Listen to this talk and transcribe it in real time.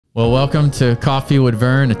Well, welcome to Coffee with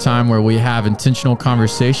Vern, a time where we have intentional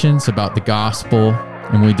conversations about the gospel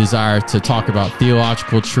and we desire to talk about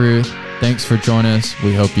theological truth. Thanks for joining us.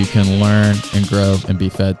 We hope you can learn and grow and be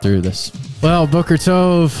fed through this. Well, Boker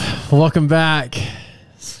Tov, welcome back.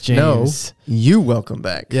 James. No, you welcome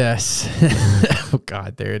back. Yes. Oh,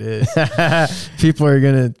 God, there it is. People are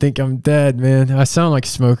going to think I'm dead, man. I sound like a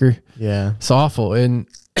smoker. Yeah. It's awful. And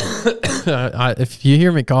if you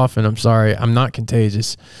hear me coughing, I'm sorry. I'm not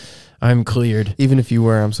contagious. I'm cleared. Even if you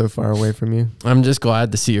were, I'm so far away from you. I'm just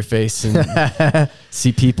glad to see your face and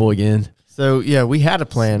see people again. So, yeah, we had a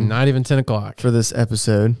plan. It's not even 10 o'clock. For this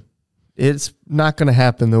episode. It's not going to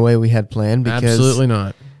happen the way we had planned. Because, absolutely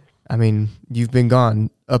not. I mean, you've been gone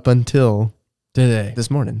up until today. This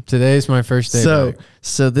morning. Today's my first day back.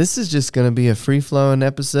 So this is just going to be a free-flowing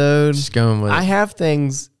episode. Just going with it. I have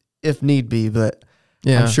things if need be, but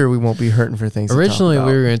yeah. I'm sure we won't be hurting for things Originally, to talk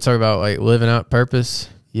we about. were going to talk about like living out purpose.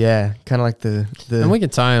 Yeah, kind of like the and we can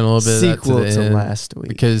tie in a little bit sequel of that to, the end, last week.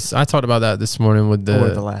 because I talked about that this morning with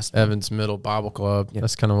the last Evans Middle Bible Club. Yep.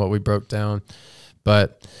 That's kind of what we broke down.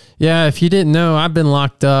 But yeah, if you didn't know, I've been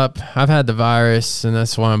locked up. I've had the virus, and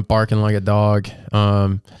that's why I'm barking like a dog.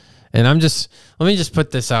 And let me just put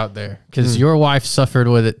this out there, because your wife suffered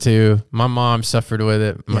with it too. My mom suffered with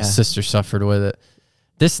it. My sister suffered with it.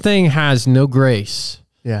 This thing has no grace.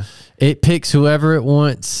 Yeah. It picks whoever it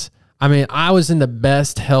wants. I mean, I was in the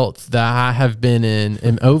best health that I have been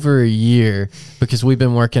in over a year because we've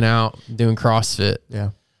been working out, doing CrossFit.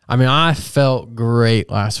 Yeah. I mean, I felt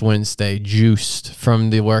great last Wednesday, juiced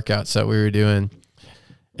from the workouts that we were doing.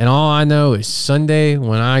 And all I know is Sunday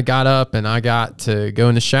when I got up and I got to go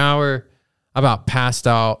in the shower, I about passed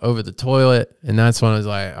out over the toilet. And that's when I was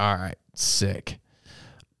like, all right, sick.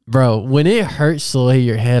 Bro, when it hurts to lay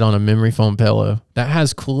your head on a memory foam pillow that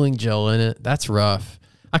has cooling gel in it, that's rough.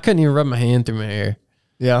 I couldn't even rub my hand through my hair.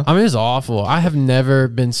 Yeah. I mean, it's awful. I have never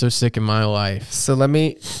been so sick in my life. So let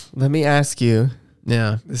me ask you.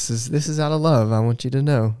 Yeah. This is out of love. I want you to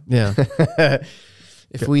know. Yeah.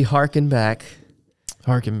 If we hearken back.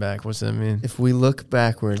 Harken back. What's that mean? If we look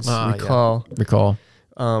backwards, recall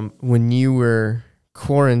when you were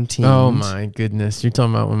quarantined. Oh my goodness. You're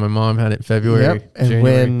talking about when my mom had it in February. Yep. And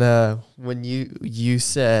January. when you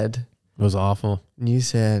said. It was awful. You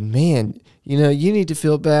said, man, you need to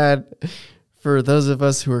feel bad for those of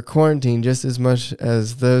us who are quarantined just as much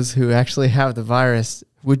as those who actually have the virus.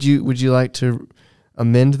 Would you like to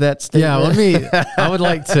amend that statement? Yeah, I would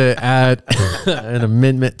like to add an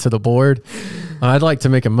amendment to the board. I'd like to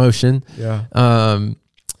make a motion. Yeah.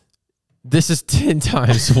 This is 10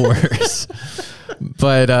 times worse.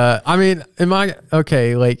 But I mean, am I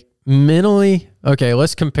okay? Like mentally, okay.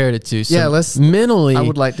 Let's compare the two. So let's. Mentally, I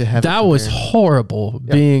would like to have that was horrible.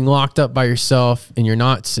 Yep. Being locked up by yourself and you're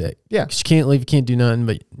not sick. Yeah, because you can't leave, you can't do nothing.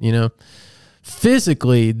 But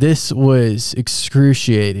physically, this was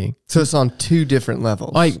excruciating. So it's on two different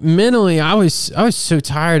levels. Like mentally, I was so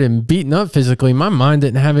tired and beaten up physically. My mind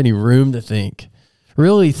didn't have any room to think.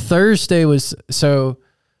 Really, Thursday was so.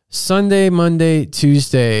 Sunday, Monday,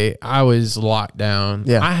 Tuesday, I was locked down.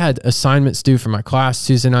 Yeah. I had assignments due for my class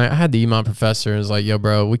Tuesday night. I had to email my professor and was like, yo,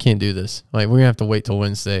 bro, we can't do this. Like, we're going to have to wait till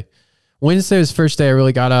Wednesday. Wednesday was the first day I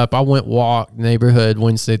really got up. I went walk neighborhood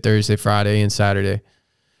Wednesday, Thursday, Friday, and Saturday.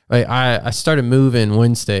 Like, I started moving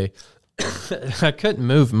Wednesday. I couldn't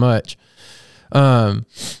move much. And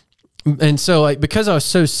so, like, because I was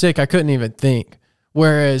so sick, I couldn't even think.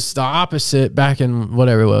 Whereas the opposite back in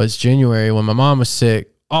whatever it was, January, when my mom was sick,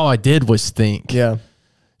 all I did was think. Yeah.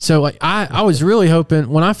 So like I was really hoping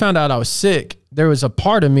when I found out I was sick, there was a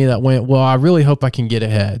part of me that went, well, I really hope I can get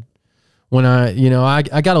ahead. When I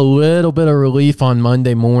got a little bit of relief on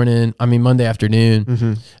Monday afternoon. Mm-hmm.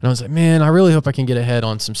 And I was like, man, I really hope I can get ahead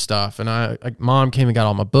on some stuff. And mom came and got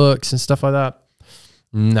all my books and stuff like that.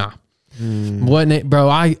 Nah. Wasn't it, bro?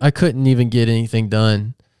 I couldn't even get anything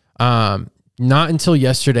done. Not until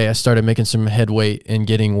yesterday I started making some headway and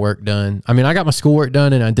getting work done. I mean, I got my schoolwork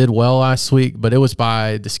done and I did well last week, but it was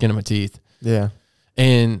by the skin of my teeth. Yeah.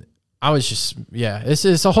 And I was just,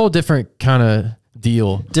 it's a whole different kind of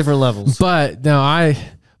deal. Different levels. But no,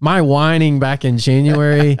 my whining back in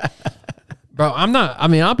January, bro,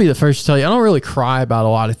 I'll be the first to tell you, I don't really cry about a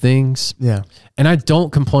lot of things. Yeah. And I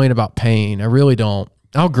don't complain about pain. I really don't.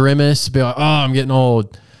 I'll grimace, be like, oh, I'm getting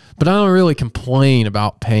old. But I don't really complain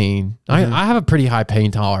about pain. Mm-hmm. I have a pretty high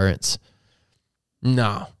pain tolerance.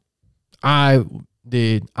 No. I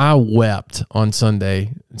wept on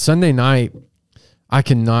Sunday. Sunday night,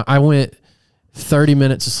 I went 30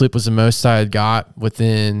 minutes of sleep was the most I had got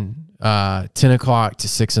within 10 o'clock to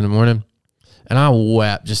 6 in the morning. And I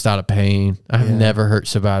wept just out of pain. I have never hurt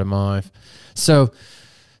so bad in my life. So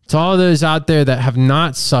To all those out there that have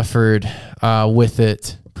not suffered with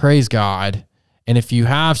it, praise God. And if you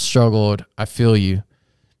have struggled, I feel you.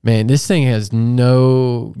 Man, this thing has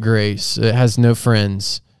no grace. It has no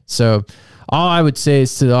friends. So all I would say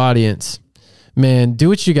is to the audience, man, do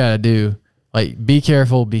what you got to do. Like, be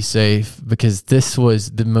careful, be safe, because this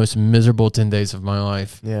was the most miserable 10 days of my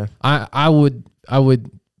life. Yeah. I'm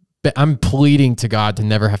pleading to God to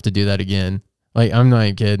never have to do that again. Like, I'm not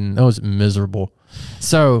even kidding. That was miserable.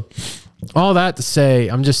 So all that to say,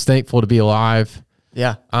 I'm just thankful to be alive.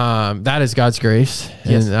 Yeah. That is God's grace.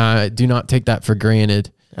 Yes. And do not take that for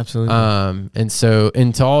granted. Absolutely. And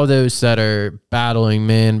to all those that are battling,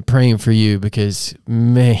 man, praying for you, because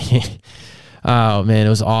man, oh man, it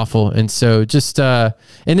was awful. And so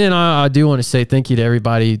and then I do want to say thank you to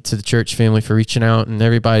everybody, to the church family, for reaching out, and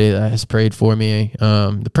everybody that has prayed for me.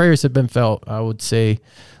 The prayers have been felt. I would say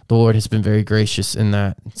the Lord has been very gracious in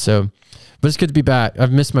that. So, but it's good to be back.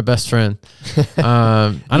 I've missed my best friend.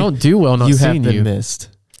 I don't do well not seeing you. You have been missed.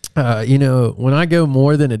 When I go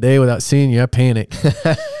more than a day without seeing you, I panic.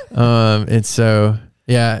 And so,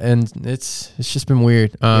 yeah, and it's just been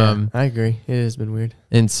weird. Yeah, I agree. It has been weird.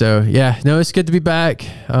 And so, yeah, no, it's good to be back.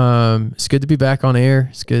 It's good to be back on air.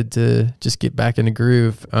 It's good to just get back in the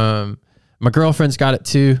groove. My girlfriend's got it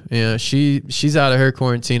too. You know, she's out of her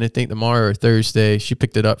quarantine, I think tomorrow or Thursday. She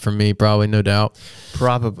picked it up from me, probably, no doubt.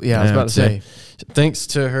 Probably. Yeah, I was about to say. Thanks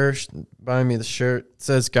to her buying me the shirt. It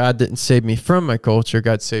says, God didn't save me from my culture.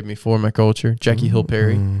 God saved me for my culture. Jackie Hill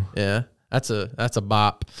Perry. Yeah. That's a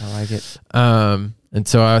bop. I like it. And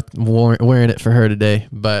so I'm wearing it for her today.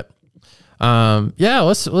 But yeah,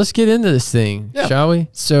 let's get into this thing, shall we?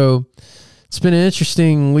 So it's been an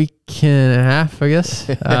interesting week and a half, I guess.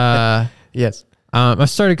 Yes. I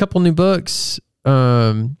started a couple new books.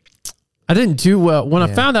 I didn't do well when I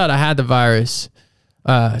found out I had the virus.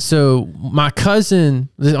 So my cousin,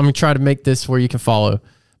 I'm gonna try to make this where you can follow.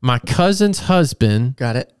 My cousin's husband,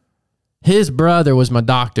 got it. His brother was my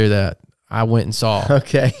doctor that I went and saw.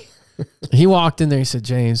 Okay. He walked in there. He said,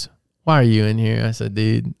 "James, why are you in here?" I said,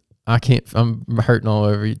 "Dude, I can't. I'm hurting all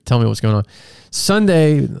over. Tell me what's going on."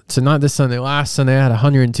 Sunday, so not this Sunday, last Sunday, I had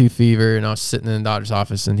 102 fever, and I was sitting in the doctor's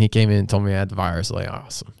office, and he came in and told me I had the virus. Like,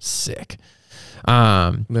 awesome, sick.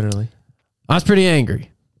 Literally, I was pretty angry,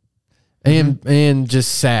 and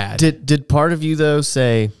just sad. Did part of you though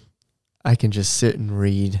say, "I can just sit and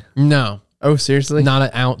read"? No. Oh, seriously? Not an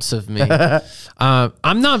ounce of me.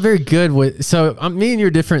 I'm not very good with. So me and you're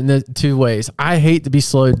different in the two ways. I hate to be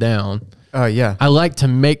slowed down. Oh, yeah. I like to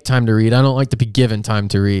make time to read. I don't like to be given time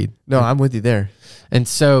to read. No, I'm with you there. And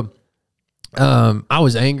so I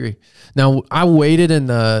was angry. Now, I waited in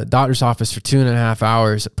the doctor's office for 2.5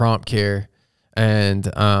 hours at prompt care. And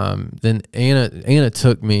then Anna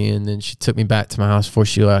took me, and then she took me back to my house before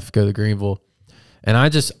she left to go to Greenville. And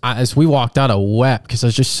as we walked out, I wept because I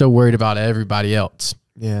was just so worried about everybody else.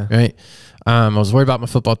 Yeah. Right. I was worried about my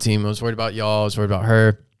football team. I was worried about y'all. I was worried about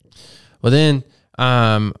her. Well, then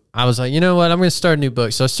I was like, you know what? I'm going to start a new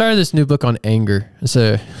book. So I started this new book on anger. It's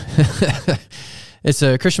a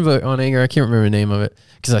Christian book on anger. I can't remember the name of it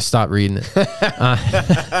because I stopped reading it.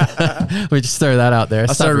 We just throw that out there.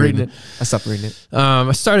 I stopped reading it. I stopped reading it.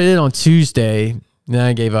 I started it on Tuesday. Then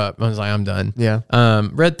I gave up. I was like, I'm done. Yeah.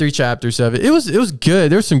 Read 3 chapters of it. It was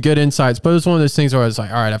good. There were some good insights, but it was one of those things where I was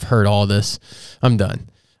like, all right, I've heard all this. I'm done.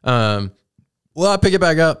 Will I pick it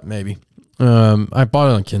back up? Maybe. I bought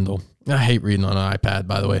it on Kindle. I hate reading on an iPad,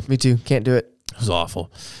 by the way. Me too. Can't do it. It was awful.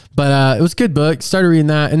 But it was a good book. Started reading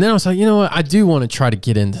that. And then I was like, you know what? I do want to try to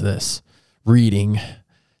get into this reading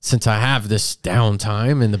since I have this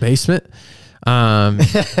downtime in the basement. I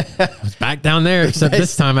was back down there, except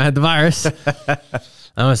this time I had the virus. That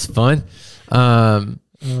was fun. Oh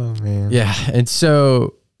man. Yeah. And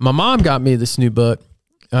so my mom got me this new book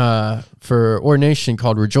for ordination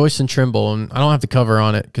called Rejoice and Tremble. And I don't have the cover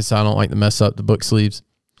on it because I don't like to mess up the book sleeves.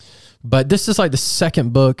 But this is like the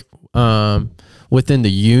second book within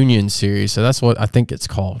the Union series. So that's what I think it's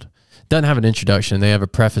called. Doesn't have an introduction. They have a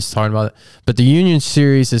preface talking about it. But the Union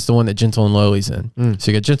series is the one that Gentle and Lowly's in.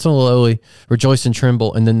 So you got Gentle and Lowly, Rejoice and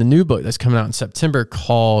Tremble, and then the new book that's coming out in September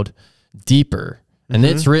called Deeper. And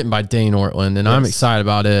it's written by Dane Ortland, and I'm excited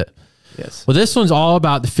about it. Yes. Well, this one's all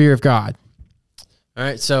about the fear of God. All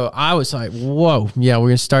right, so I was like, whoa, yeah, we're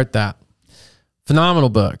going to start that. Phenomenal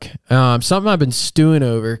book. Something I've been stewing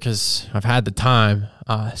over because I've had the time.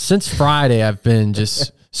 Since Friday, I've been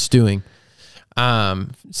just stewing.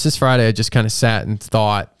 Since Friday, I just kind of sat and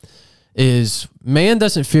thought, is man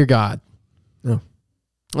doesn't fear God. No.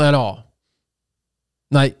 At all.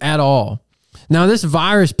 Like, at all. Now, this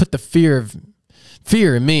virus put the fear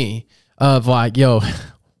in me of like, yo,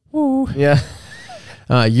 woo. Yeah.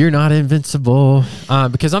 You're not invincible.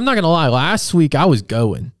 Because I'm not going to lie. Last week I was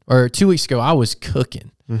going, or 2 weeks ago I was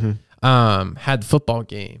cooking. Had the football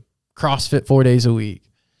game, CrossFit 4 days a week,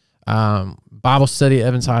 Bible study at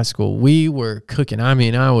Evans High School. We were cooking. I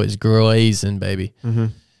mean, I was glazing, baby.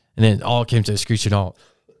 And then it all came to a screeching halt.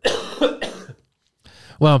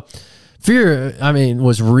 Well, fear, I mean,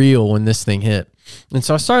 was real when this thing hit. And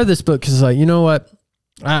so I started this book because, like, you know what?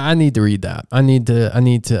 I need to read that. I need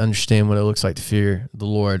to understand what it looks like to fear the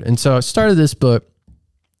Lord. And so I started this book.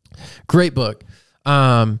 Great book.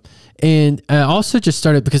 And I also just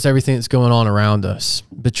started because everything that's going on around us,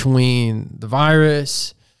 between the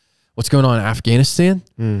virus, what's going on in Afghanistan.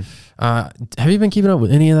 Have you been keeping up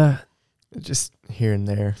with any of that? Just here and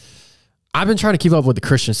there. I've been trying to keep up with the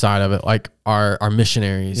Christian side of it, like our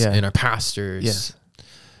missionaries and our pastors. Yes.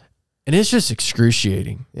 And it's just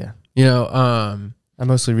excruciating. Yeah. You know, I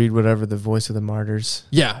mostly read whatever the Voice of the Martyrs.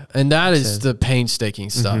 Yeah, and that is the painstaking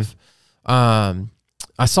stuff. I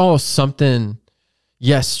saw something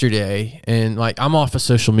yesterday, and like, I'm off of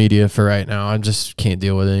social media for right now. I just can't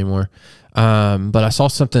deal with it anymore. But I saw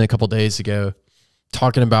something a couple days ago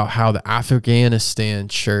talking about how the Afghanistan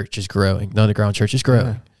church is growing. The underground church is growing.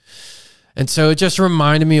 Yeah. And so it just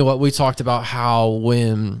reminded me of what we talked about, how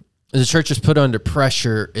when the church is put under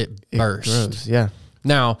pressure, it bursts. Grows, yeah.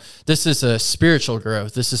 Now, this is a spiritual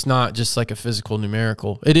growth. This is not just like a physical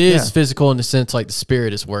numerical. It is physical in the sense like the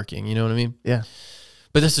Spirit is working. You know what I mean? Yeah.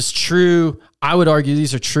 But this is true. I would argue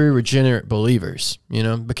these are true regenerate believers, you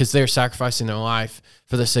know, because they're sacrificing their life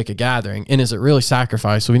for the sake of gathering. And is it really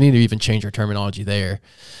sacrifice? So we need to even change our terminology there.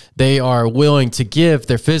 They are willing to give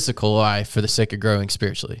their physical life for the sake of growing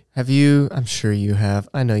spiritually. Have you, I'm sure you have,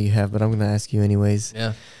 I know you have, but I'm going to ask you anyways.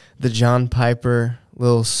 Yeah. The John Piper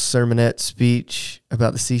little sermonette speech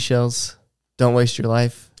about the seashells. Don't waste your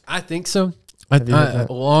life. I think so. A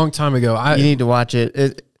long time ago. You need to watch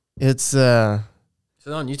it. It's Is it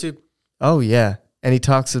on YouTube? Oh, yeah. And he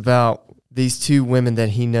talks about these two women that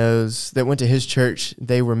he knows that went to his church.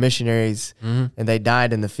 They were missionaries, and they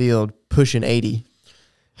died in the field pushing 80.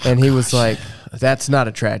 And he was like, that's not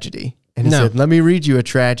a tragedy. And he said, let me read you a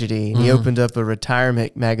tragedy. And he opened up a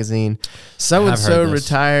retirement magazine. So-and-so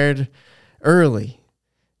retired early.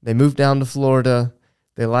 They moved down to Florida.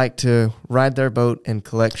 They like to ride their boat and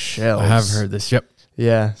collect shells. I have heard this. Yep.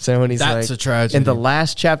 Yeah. So when he's that's like, a tragedy. in the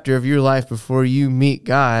last chapter of your life before you meet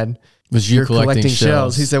God, was you're collecting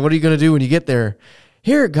shells. He said, what are you going to do when you get there?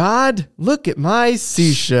 Here, God, look at my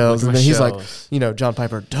seashells. And then he's like, you know, John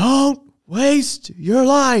Piper, don't waste your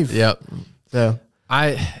life. Yep. So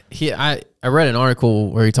I read an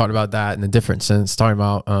article where he talked about that in a different sense, talking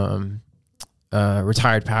about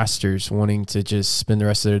retired pastors wanting to just spend the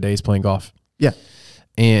rest of their days playing golf. Yeah.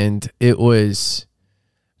 And it's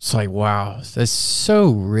like, wow, that's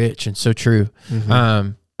so rich and so true.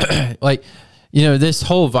 Like, you know, this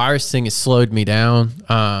whole virus thing has slowed me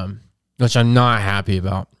down, which I'm not happy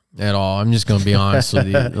about at all. I'm just going to be honest with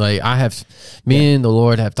you. Like, me and the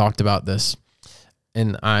Lord have talked about this,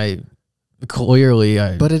 and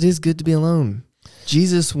but it is good to be alone.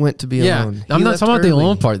 Jesus went to be alone. I'm not talking about the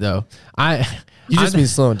alone part though. You just mean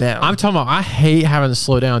slowing down. I'm talking about, I hate having to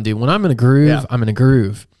slow down, dude. When I'm in a groove, I'm in a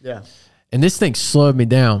groove. Yeah. And this thing slowed me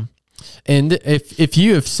down. And if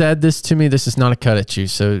you have said this to me, this is not a cut at you.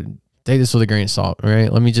 So take this with a grain of salt, all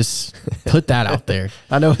right? Let me just put that out there.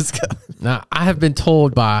 I know it's coming. Now, I have been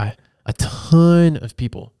told by a ton of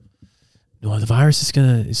people, no, the virus is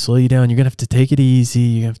going to slow you down. You're going to have to take it easy.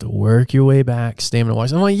 You're going to have to work your way back,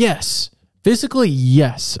 stamina-wise. I'm like, yes. Physically,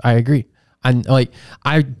 yes, I agree.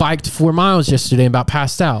 I biked 4 miles yesterday and about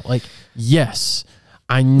passed out. Like, yes,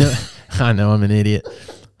 I know. I know I'm an idiot.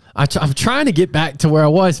 I'm trying to get back to where I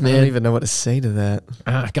was, man. I don't even know what to say to that.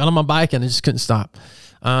 I got on my bike and I just couldn't stop.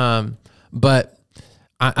 But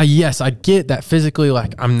yes, I get that physically,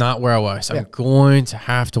 like, I'm not where I was. I'm going to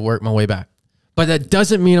have to work my way back. But that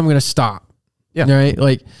doesn't mean I'm going to stop. Yeah. Right?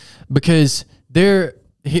 Like, because the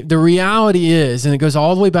reality is, and it goes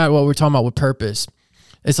all the way back to what we're talking about with purpose.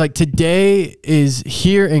 It's like today is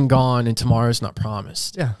here and gone and tomorrow's not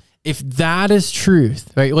promised. Yeah. If that is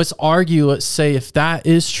truth, right? Let's say if that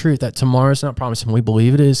is truth, that tomorrow's not promised, and we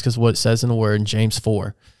believe it is because what it says in the word in James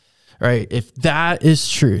 4, right? If that is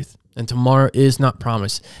truth and tomorrow is not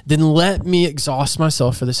promised, then let me exhaust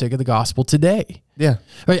myself for the sake of the gospel today. Yeah.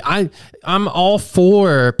 Right. I'm all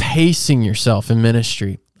for pacing yourself in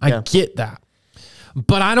ministry. I get that.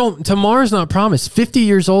 But tomorrow's not promised. 50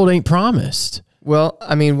 years old ain't promised. Well,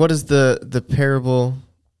 I mean, what is the parable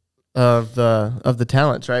of the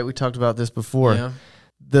talents, right? We talked about this before. Yeah.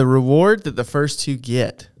 The reward that the first two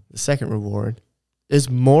get, the second reward, is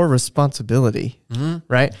more responsibility,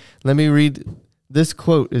 right? Let me read This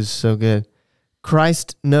quote is so good.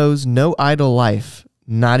 Christ knows no idle life,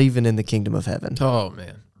 not even in the kingdom of heaven. Oh,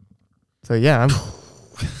 man. So yeah,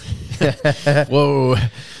 Whoa.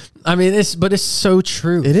 I mean, it's so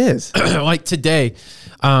true. it is. Like today,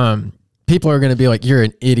 people are going to be like, you're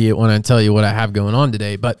an idiot when I tell you what I have going on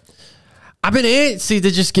today. But I've been antsy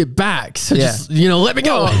to just get back. So just, let me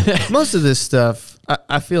go. Most of this stuff,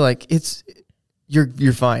 I feel like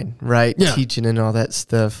you're fine, right? Yeah. Teaching and all that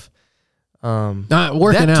stuff. Not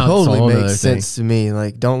working that out. totally makes sense to me.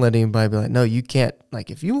 Like, don't let anybody be like, no, you can't. Like,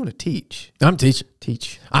 if you want to teach, I'm teaching.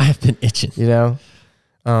 teach. I have been itching.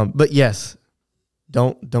 But yes,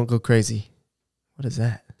 don't go crazy. What is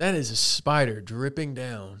that? That is a spider dripping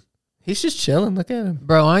down. He's just chilling. Look at him,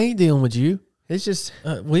 Bro, I ain't dealing with you. He's just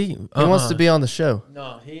He he wants to be on the show.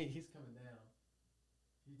 No, he's coming down.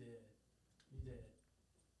 He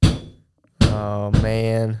did. Oh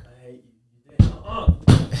man, I hate you.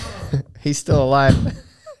 You did. he's still alive.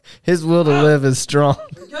 His will to live is strong.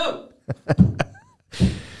 Go.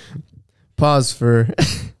 Pause for.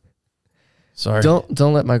 Sorry.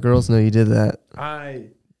 Don't let my girls know you did that.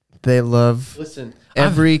 They love Listen.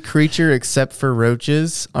 every creature except for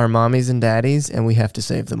roaches, our mommies and daddies, and we have to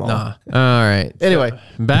save them all. Nah. All right. Anyway.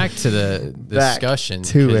 So, back to the discussion.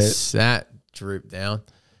 to 'cause that drooped down.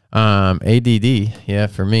 ADD, yeah,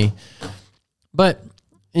 for me. But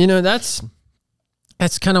that's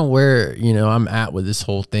kind of where I'm at with this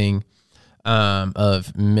whole thing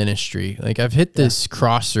of ministry. Like I've hit this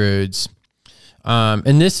crossroads.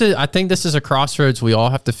 And I think this is a crossroads we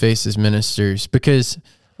all have to face as ministers, because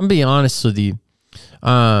I'm gonna be honest with you.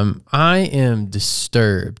 I am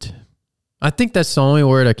disturbed. I think that's the only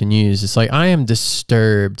word I can use. It's like I am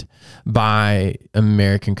disturbed by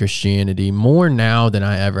American Christianity more now than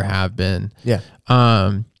I ever have been. Yeah.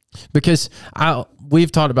 Because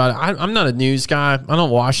we've talked about it. I'm not a news guy. I don't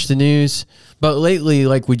watch the news. But lately,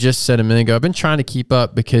 like we just said a minute ago, I've been trying to keep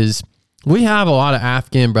up because we have a lot of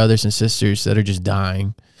Afghan brothers and sisters that are just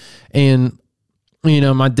dying. And,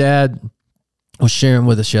 my dad was sharing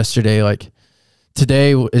with us yesterday, like,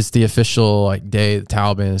 today is the official day the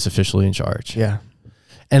Taliban is officially in charge. Yeah.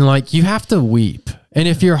 And like you have to weep. And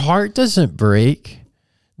if your heart doesn't break,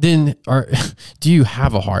 then do you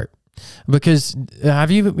have a heart? Because have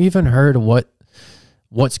you even heard of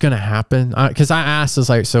what's going to happen? Because I asked, I was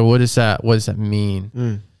like, so what does that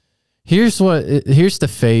mean? Here's the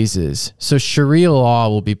phases. So Sharia law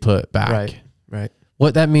will be put back. Right.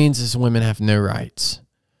 What that means is women have no rights.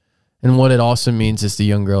 And what it also means is the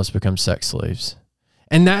young girls become sex slaves.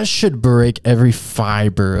 And that should break every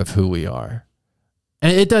fiber of who we are.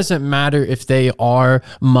 And it doesn't matter if they are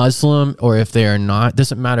Muslim or if they are not. It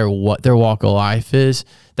doesn't matter what their walk of life is.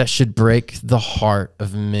 That should break the heart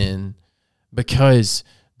of men, because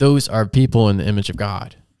those are people in the image of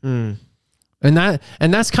God. And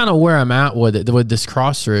that's kind of where I'm at with it, with this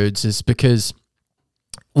crossroads, is because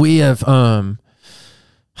we have, I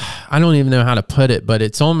don't even know how to put it, but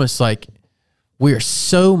it's almost like we are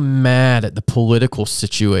so mad at the political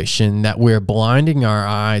situation that we're blinding our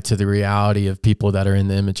eye to the reality of people that are in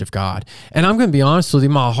the image of God. And I'm going to be honest with you,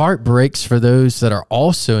 my heart breaks for those that are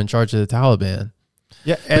also in charge of the Taliban.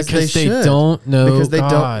 Yeah, as because they don't know because they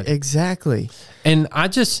God. don't exactly. And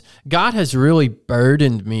God has really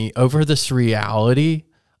burdened me over this reality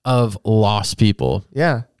of lost people.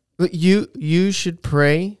 Yeah, but you should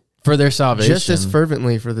pray for their salvation just as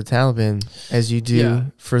fervently for the Taliban as you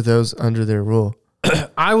do for those under their rule.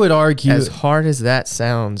 I would argue, as hard as that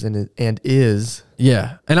sounds and is.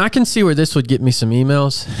 Yeah, and I can see where this would get me some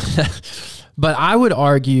emails. But I would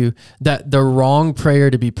argue that the wrong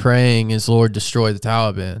prayer to be praying is, Lord, destroy the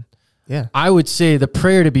Taliban. Yeah. I would say the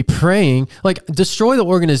prayer to be praying, like, destroy the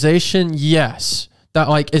organization, yes. That,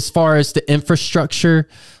 like, as far as the infrastructure,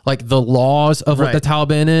 like the laws of what the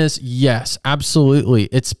Taliban is, yes, absolutely.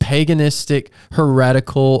 It's paganistic,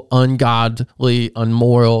 heretical, ungodly,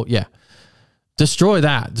 unmoral. Yeah. Destroy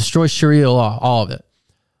that. Destroy Sharia law, all of it.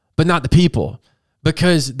 But not the people,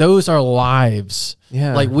 because those are lives.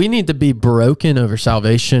 Yeah. Like, we need to be broken over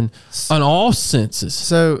salvation on all senses.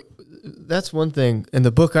 So that's one thing in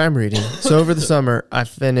the book I'm reading. So over the summer, I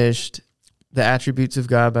finished The Attributes of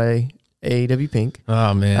God by A.W. Pink.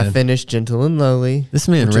 Oh, man. I finished Gentle and Lowly. This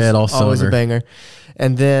man read all summer. Always a banger.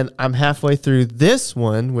 And then I'm halfway through this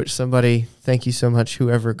one, which somebody, thank you so much,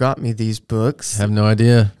 whoever got me these books. I have no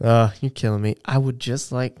idea. You're killing me. I would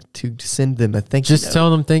just like to send them a thank you. Just tell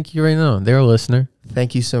them thank you right now. They're a listener.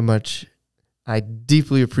 Thank you so much. I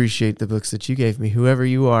deeply appreciate the books that you gave me, whoever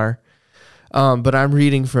you are. But I'm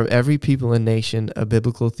reading from Every People and Nation, A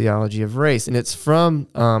Biblical Theology of Race. And it's from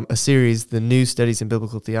a series, The New Studies in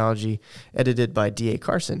Biblical Theology, edited by D.A.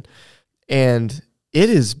 Carson. And it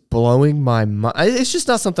is blowing my mind. It's just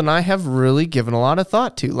not something I have really given a lot of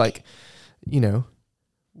thought to. Like,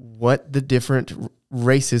 what the different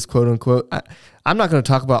races, quote unquote. I'm not going to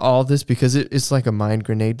talk about all of this because it's like a mind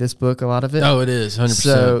grenade, this book, a lot of it. Oh, it is, 100%.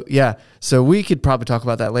 So, yeah. So we could probably talk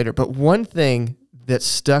about that later. But one thing that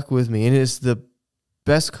stuck with me, and it is the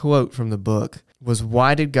best quote from the book, was,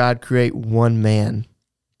 why did God create one man?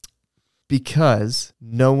 Because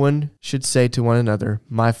no one should say to one another,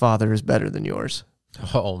 my father is better than yours.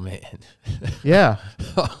 Oh, man. Yeah.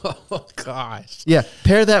 Oh, gosh. Yeah.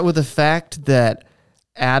 Pair that with the fact that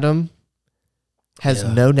Adam has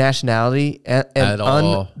no nationality and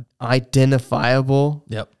unidentifiable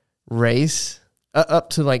race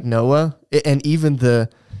up to like Noah. And even the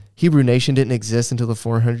Hebrew nation didn't exist until the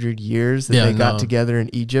 400 years that they got together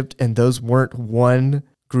in Egypt. And those weren't one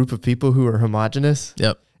group of people who were homogenous.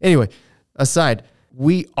 Yep. Anyway, aside,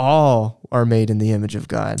 we all are made in the image of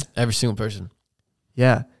God. Every single person.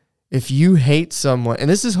 Yeah. If you hate someone, and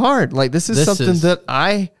this is hard, like this is something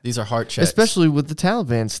that these are heart checks, especially with the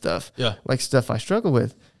Taliban stuff, like stuff I struggle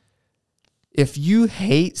with. If you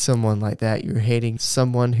hate someone like that, you're hating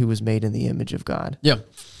someone who was made in the image of God. Yeah.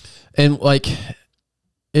 And like,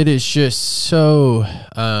 it is just so,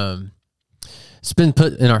 it's been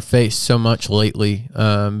put in our face so much lately,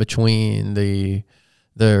 between the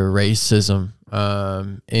racism,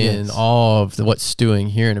 and all of what's stewing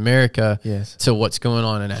here in America to what's going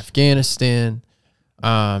on in Afghanistan.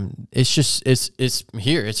 It's just, it's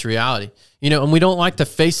here, it's reality, and we don't like to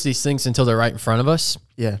face these things until they're right in front of us.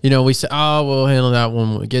 Yeah. We say, oh, we'll handle that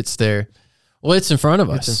when it gets there. Well, it's in front of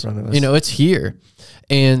us. It's in front of us. It's here.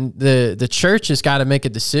 And the church has got to make a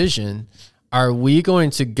decision. Are we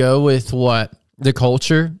going to go with what the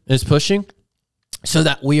culture is pushing, so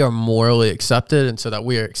that we are morally accepted, and so that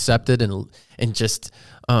we are accepted and just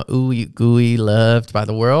ooey gooey loved by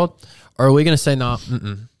the world? Or are we going to say, no,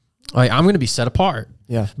 like, I'm going to be set apart?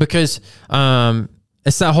 Yeah. Because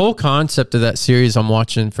it's that whole concept of that series I'm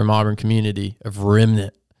watching from Auburn Community of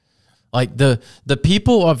remnant. Like the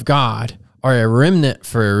people of God are a remnant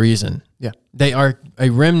for a reason. Yeah. They are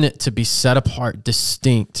a remnant to be set apart,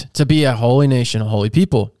 distinct, to be a holy nation, a holy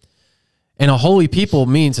people. And a holy people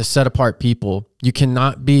means a set apart people. You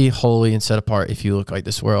cannot be holy and set apart if you look like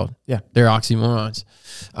this world. Yeah. They're oxymorons.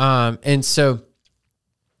 And so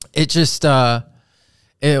it just,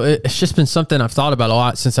 it's just been something I've thought about a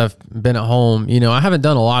lot since I've been at home. I haven't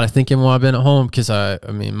done a lot of thinking while I've been at home because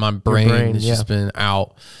my brain has just been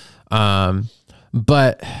out.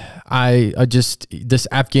 But I just, this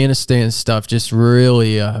Afghanistan stuff just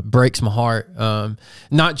really breaks my heart.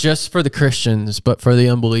 Not just for the Christians, but for the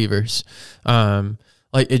unbelievers.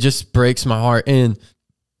 Like, it just breaks my heart. And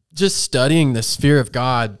just studying this Fear of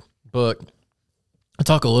God book, I'll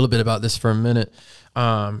talk a little bit about this for a minute,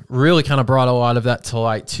 really kind of brought a lot of that to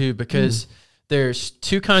light too, because there's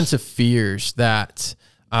two kinds of fears that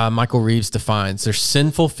Michael Reeves defines. There's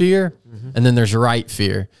sinful fear, and then there's right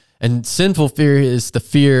fear. And sinful fear is the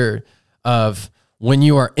fear of when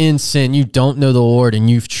you are in sin, you don't know the Lord, and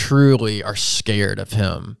you truly are scared of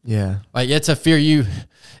him. Yeah. Like, it's a fear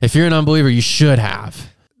if you're an unbeliever, you should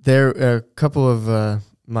have. There, a couple of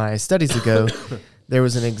my studies ago, there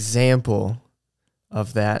was an example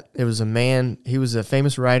of that. It was a man, he was a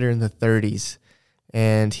famous writer in the 30s,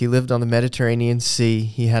 and he lived on the Mediterranean Sea.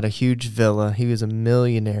 He had a huge villa. He was a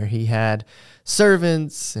millionaire. He had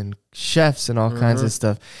servants and chefs and all kinds of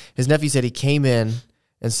stuff. His nephew said he came in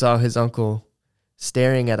and saw his uncle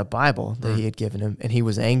staring at a Bible that he had given him, and he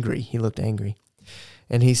was angry. He looked angry.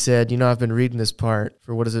 And he said, I've been reading this part,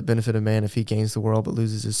 for what does it benefit a man if he gains the world but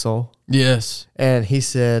loses his soul? Yes. And he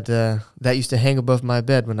said, that used to hang above my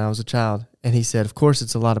bed when I was a child. And he said, of course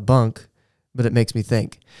it's a lot of bunk, but it makes me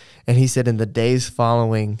think. And he said in the days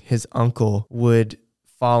following, his uncle would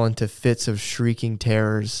fall into fits of shrieking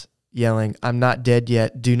terrors, yelling, I'm not dead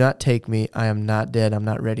yet. Do not take me. I am not dead. I'm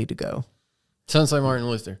not ready to go. Sounds like Martin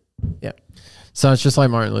Luther. Yeah. Sounds just like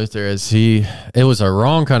Martin Luther, it was a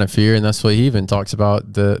wrong kind of fear. And that's what he even talks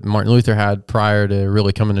about that Martin Luther had prior to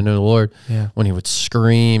really coming to know the Lord. Yeah. When he would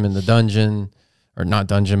scream in the dungeon, or not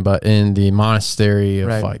dungeon, but in the monastery of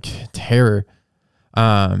like terror.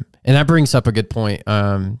 And that brings up a good point.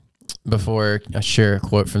 Before I share a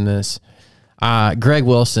quote from this, Greg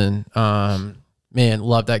Wilson, man,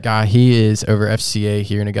 love that guy. He is over FCA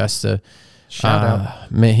here in Augusta. Shout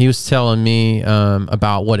out. Man, he was telling me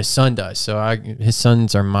about what his son does. So his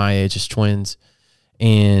sons are my age, as twins.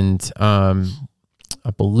 And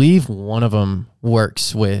I believe one of them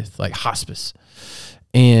works with like hospice,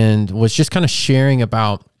 and was just kind of sharing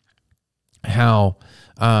about how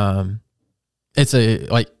it's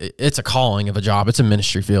a calling of a job. It's a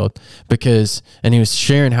ministry field and he was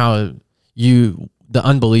sharing how the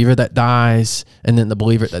unbeliever that dies and then the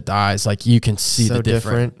believer that dies, like you can see So the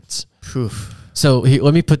difference. Poof. So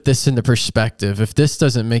let me put this into perspective. If this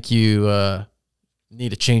doesn't make you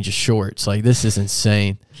need a change of shorts, like this is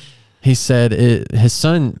insane. He said his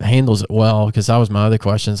son handles it well, because that was my other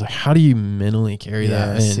question. It's like, how do you mentally carry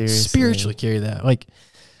that and seriously. spiritually carry that? Like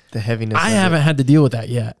The heaviness. I haven't had to deal with that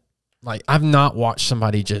yet. Like I've not watched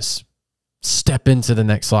somebody just step into the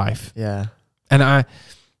next life. Yeah. And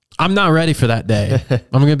I'm not ready for that day. I'm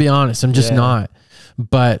going to be honest. I'm just not.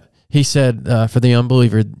 But he said for the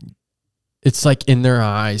unbeliever, it's like in their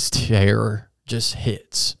eyes, terror just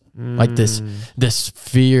hits. Like this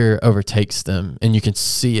fear overtakes them, and you can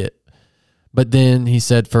see it. But then he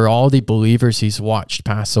said for all the believers he's watched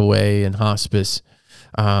pass away in hospice,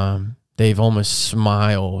 they've almost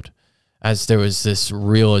smiled as there was this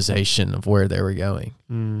realization of where they were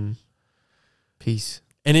going. Peace.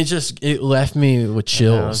 And it left me with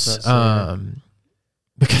chills.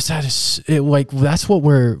 Because that's what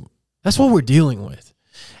we're dealing with.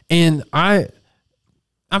 And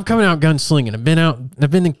I'm coming out gunslinging.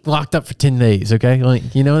 I've been locked up for 10 days. Okay. Like,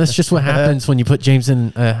 that's just what happens when you put James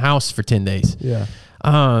in a house for 10 days. Yeah.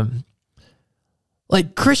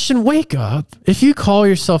 Like, Christian, wake up. If you call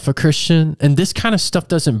yourself a Christian and this kind of stuff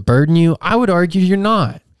doesn't burden you, I would argue you're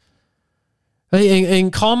not.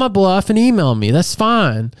 And call my bluff and email me. That's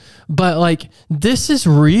fine. But like, this is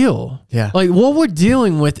real. Yeah. Like what we're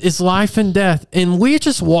dealing with is life and death. And we're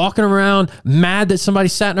just walking around mad that somebody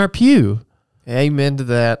sat in our pew. Amen to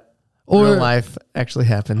that. Or real life actually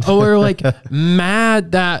happened. Or like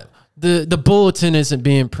mad that the bulletin isn't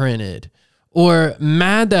being printed. Or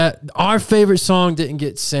mad that our favorite song didn't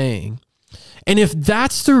get sang. And if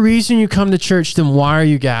that's the reason you come to church, then why are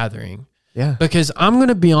you gathering? Yeah. Because I'm going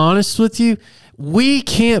to be honest with you, we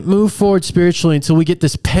can't move forward spiritually until we get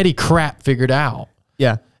this petty crap figured out.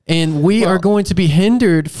 Yeah. And we are going to be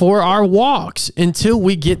hindered for our walks until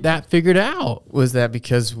we get that figured out. Was that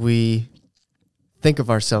because we think of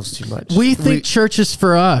ourselves too much? We think church is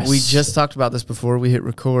for us. We just talked about this before we hit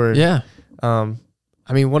record. Yeah.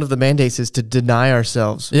 I mean, one of the mandates is to deny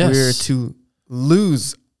ourselves. Yes. We're to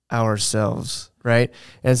lose ourselves, right?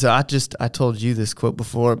 And so I told you this quote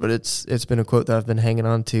before, but it's been a quote that I've been hanging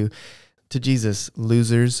on to Jesus: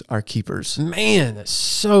 losers are keepers. Man, that's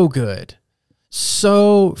so good.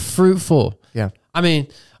 So fruitful. Yeah. I mean,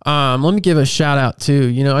 let me give a shout out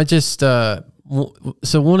too. I just, so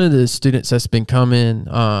one of the students that's been coming,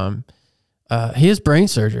 he has brain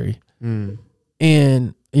surgery.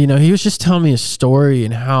 And, he was just telling me a story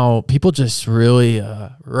and how people just really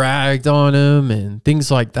ragged on him and things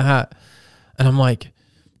like that. And I'm like,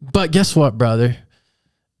 but guess what, brother?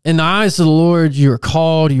 In the eyes of the Lord, you are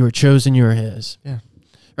called, you are chosen, you are his. Yeah.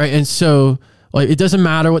 Right. And so, like, it doesn't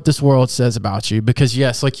matter what this world says about you, because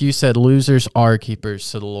yes, like you said, losers are keepers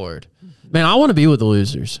to the Lord. Man, I want to be with the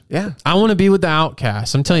losers. Yeah. I want to be with the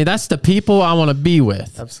outcasts. I'm telling you, that's the people I want to be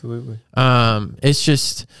with. Absolutely. It's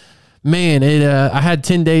just, man, I had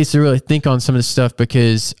 10 days to really think on some of this stuff,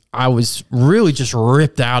 because I was really just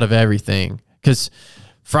ripped out of everything. Because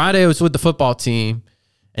Friday I was with the football team,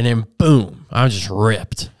 and then boom, I was just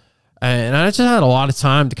ripped. And I just had a lot of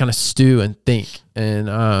time to kind of stew and think.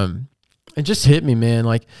 And it just hit me, man.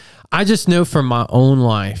 Like, I just know from my own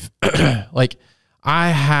life, like, I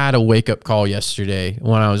had a wake-up call yesterday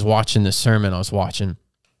when I was watching the sermon I was watching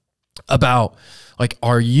about, like,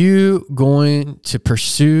 are you going to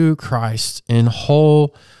pursue Christ in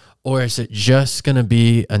whole, or is it just going to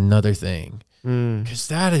be another thing? Because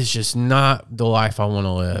that is just not the life I want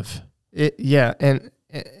to live. Yeah,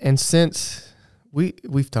 and since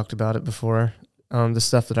we've talked about it before, the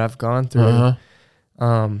stuff that I've gone through,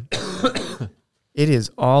 it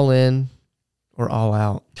is all in or all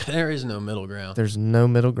out. There is no middle ground. There's no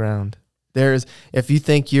middle ground. If you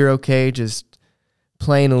think you're okay just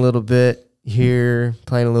playing a little bit here,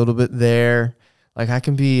 playing a little bit there, like I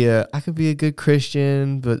can be a good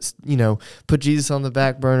Christian, but put Jesus on the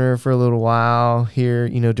back burner for a little while here,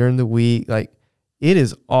 during the week. Like, it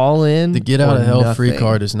is all in. The get out of hell free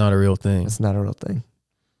card is not a real thing. It's not a real thing.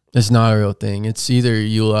 It's not a real thing. It's either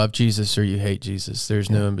you love Jesus or you hate Jesus. There's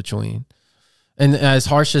no in between. And as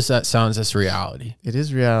harsh as that sounds, that's reality. It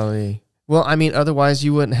is reality. Well, I mean, otherwise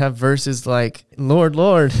you wouldn't have verses like, Lord,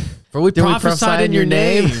 Lord, for we prophesied in your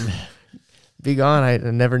name. Be gone, I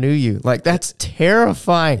never knew you. Like, that's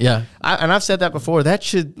terrifying. Yeah. And I've said that before. That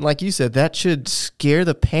should, like you said, that should scare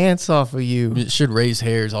the pants off of you. It should raise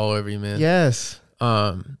hairs all over you, man. Yes.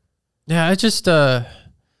 Yeah, I just,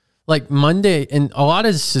 like Monday, and a lot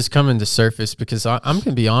of this is coming to surface because I'm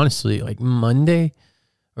gonna be honestly, like Monday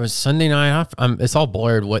or Sunday night. It's all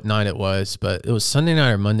blurred what night it was, but it was Sunday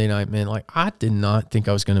night or Monday night. Man, like I did not think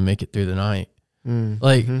I was gonna make it through the night.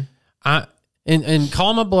 Like and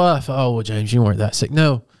call my bluff. Oh well, James, you weren't that sick.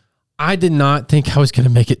 No, I did not think I was gonna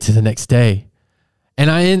make it to the next day.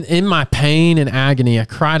 And in my pain and agony, I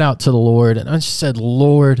cried out to the Lord, and I just said,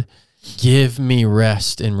 Lord, give me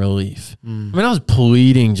rest and relief. I mean, I was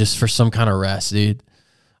pleading just for some kind of rest, dude.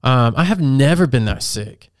 I have never been that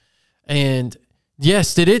sick. And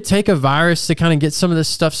yes, did it take a virus to kind of get some of this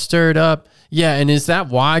stuff stirred up? Yeah. And is that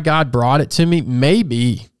why God brought it to me?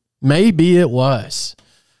 Maybe it was.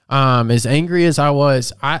 As angry as I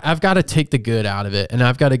was, I've got to take the good out of it. And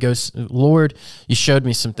I've got to go, Lord, you showed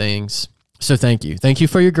me some things. So thank you. Thank you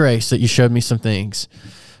for your grace that you showed me some things.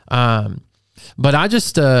 But I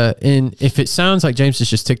just, and if it sounds like James is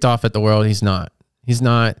just ticked off at the world, he's not. He's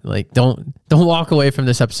not. Like, don't walk away from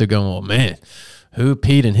this episode going, well, man, who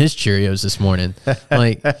peed in his Cheerios this morning?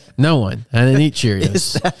 Like, no one. I didn't eat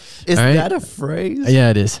Cheerios. Is that a phrase? Yeah,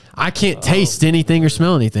 it is. I can't taste anything or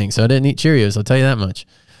smell anything, so I didn't eat Cheerios. I'll tell you that much.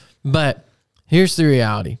 But here's the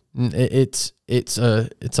reality. It's a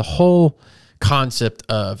whole concept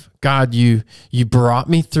of God, you brought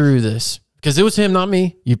me through this because it was him, not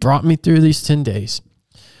me. You brought me through these 10 days.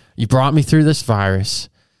 You brought me through this virus.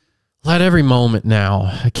 Let every moment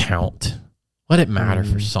now account. Let it matter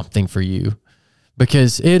for something for you,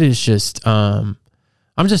 because it is just, I'm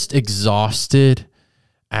just exhausted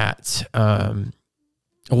at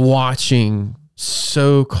watching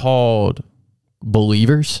so-called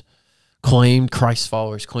believers, claimed Christ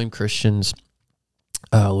followers, claimed Christians,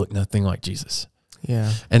 look nothing like Jesus.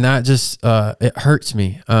 Yeah. And that just, it hurts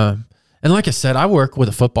me. And like I said, I work with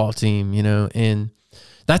a football team, and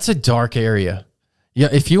that's a dark area. Yeah.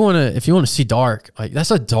 If you want to see dark, like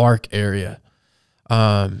that's a dark area.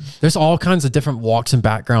 There's all kinds of different walks and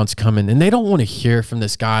backgrounds coming, and they don't want to hear from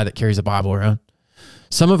this guy that carries a Bible around.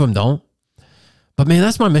 Some of them don't, but man,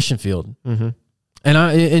 that's my mission field.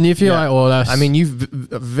 And if you're like, well, that's, I mean, you've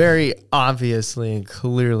very obviously and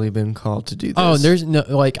clearly been called to do this. Oh, there's no,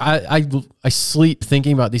 like, I sleep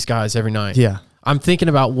thinking about these guys every night. Yeah. I'm thinking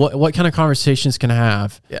about what kind of conversations can I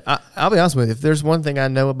have. Yeah, I'll be honest with you. If there's one thing I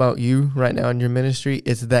know about you right now in your ministry,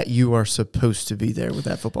 it's that you are supposed to be there with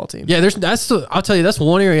that football team. Yeah, I'll tell you, that's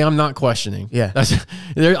one area I'm not questioning. Yeah.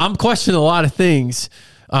 I'm questioning a lot of things.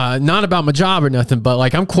 Not about my job or nothing, but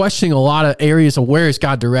like I'm questioning a lot of areas of where is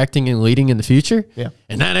God directing and leading in the future. Yeah.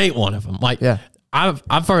 And that ain't one of them. Like, yeah. I've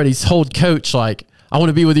already told coach, like, I want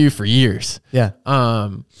to be with you for years. Yeah.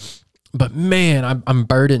 But man, I'm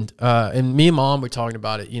burdened. And me and mom were talking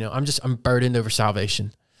about it. I'm burdened over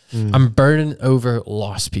salvation. I'm burdened over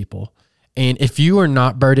lost people. And if you are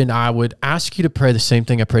not burdened, I would ask you to pray the same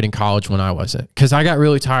thing I prayed in college when I wasn't, because I got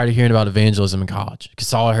really tired of hearing about evangelism in college, because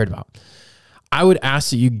it's all I heard about. I would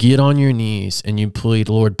ask that you get on your knees and you plead,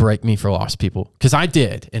 Lord, break me for lost people. Because I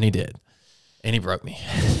did, and he did. And he broke me.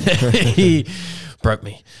 He broke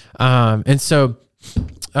me. And so,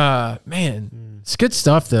 man, it's good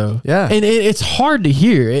stuff, though. Yeah. And it's hard to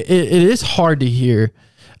hear. It is hard to hear.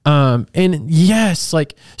 And yes,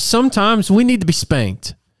 like sometimes we need to be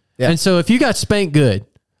spanked. Yeah. And so if you got spanked good,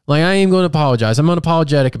 like I ain't going to apologize. I'm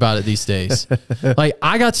unapologetic about it these days. Like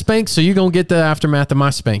I got spanked, so you're going to get the aftermath of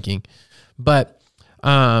my spanking. But,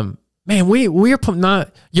 man, we're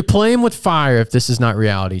not, you're playing with fire if this is not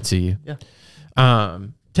reality to you. Yeah.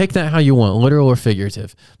 Take that how you want, literal or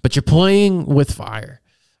figurative, but you're playing with fire.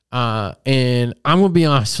 And I'm going to be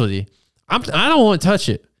honest with you. I don't want to touch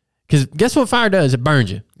it, because guess what fire does? It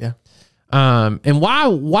burns you. Yeah. And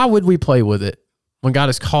why would we play with it when God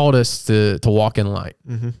has called us to walk in light?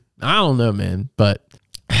 I don't know, man, but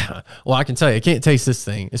well, I can tell you, I can't taste this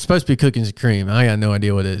thing. It's supposed to be cookies and cream. I got no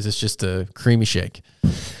idea what it is. It's just a creamy shake.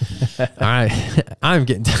 I'm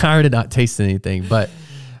getting tired of not tasting anything. But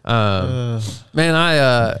man,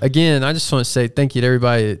 I just want to say thank you to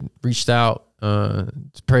everybody that reached out,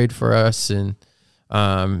 prayed for us, and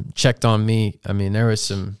checked on me. I mean, there was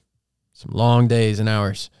some long days and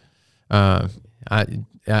hours. I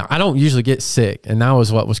don't usually get sick, and that was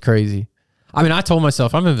what was crazy. I mean, I told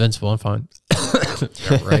myself I'm invincible. I'm fine.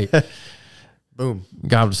 Right. Boom.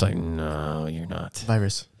 God was like, no, you're not.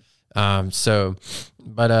 Virus. No,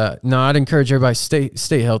 I'd encourage everybody,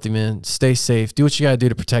 stay healthy, man. Stay safe. Do what you got to do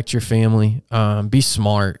to protect your family. Be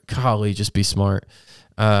smart. Golly, just be smart.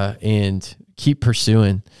 And keep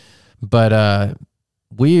pursuing. But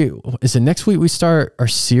is it next week we start our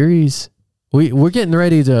series? We're getting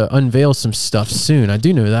ready to unveil some stuff soon. I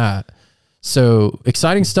do know that. So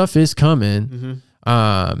exciting stuff is coming.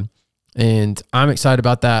 And I'm excited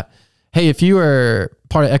about that. Hey, if you are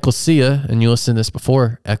part of Ecclesia and you listen to this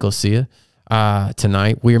before Ecclesia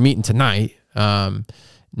tonight, we are meeting tonight.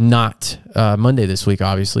 Not Monday this week,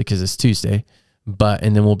 obviously, because it's Tuesday.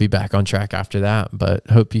 And then we'll be back on track after that. But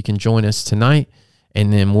hope you can join us tonight.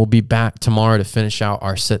 And then we'll be back tomorrow to finish out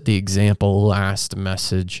our Set the Example last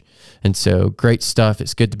message. And so great stuff.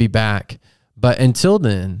 It's good to be back. But until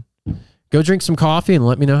then, go drink some coffee and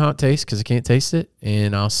let me know how it tastes, because I can't taste it.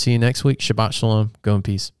 And I'll see you next week. Shabbat shalom. Go in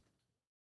peace.